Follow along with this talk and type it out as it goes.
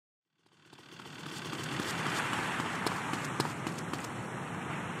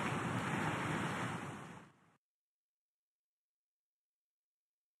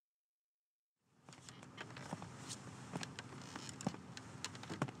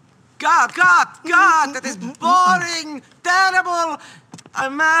God, that is boring, terrible.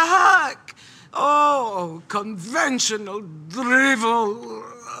 I'm a hack. Oh, conventional drivel.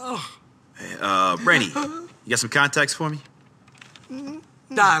 Reni, you got some contacts for me?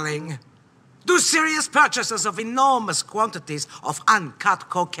 Darling, do serious purchases of enormous quantities of uncut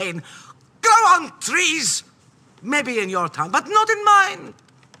cocaine grow on trees? Maybe in your town, but not in mine.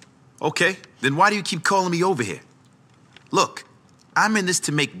 Okay, then why do you keep calling me over here? Look, I'm in this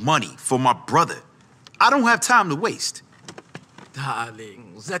to make money for my brother. I don't have time to waste.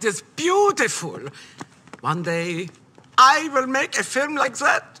 Darling, that is beautiful. One day, I will make a film like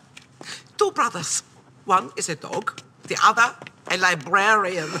that. Two brothers. One is a dog, the other a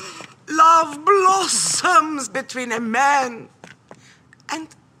librarian. Love blossoms between a man and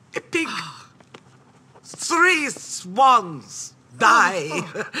a pig. 3 swans die.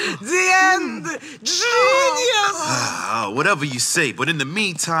 The end. Genius! Whatever you say, but in the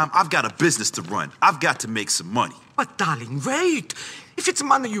meantime, I've got a business to run. I've got to make some money. But darling, wait. If it's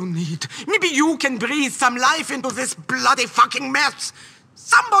money you need, maybe you can breathe some life into this bloody fucking mess.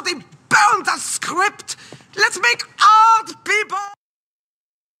 Somebody burn the script. Let's make art, people!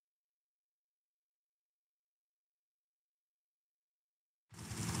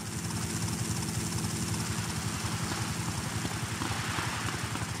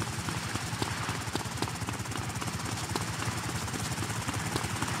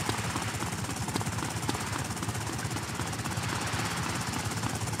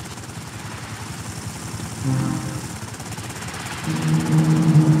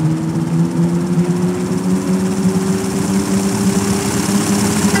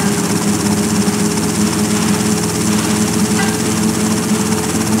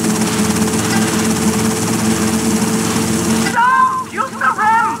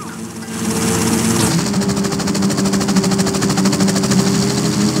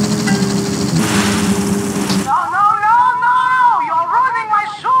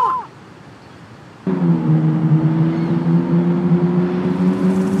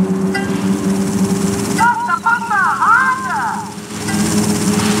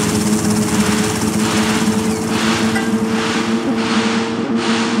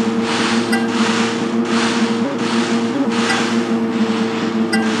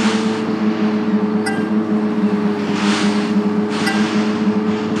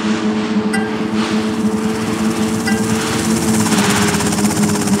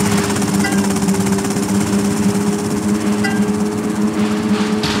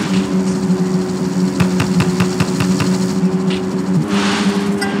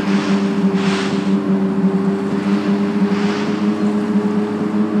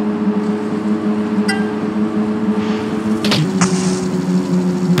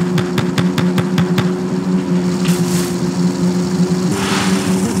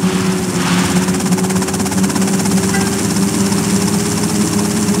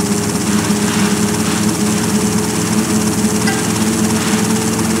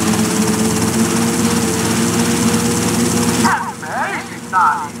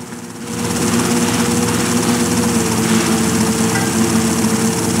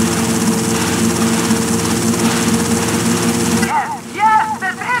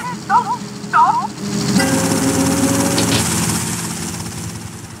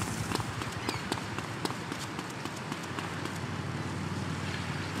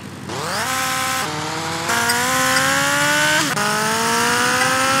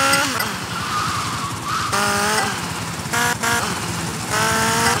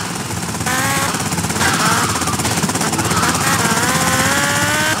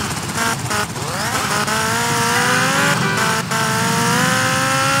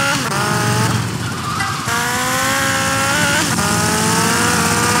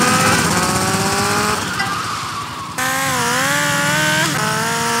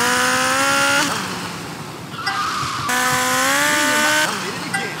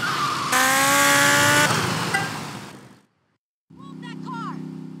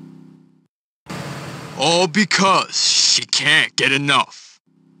 All because she can't get enough.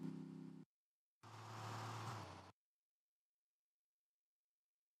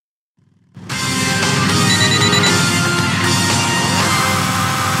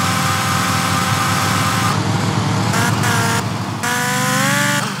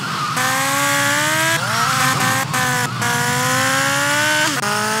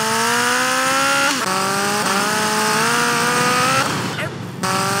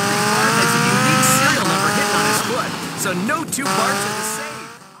 So no two parts are the same.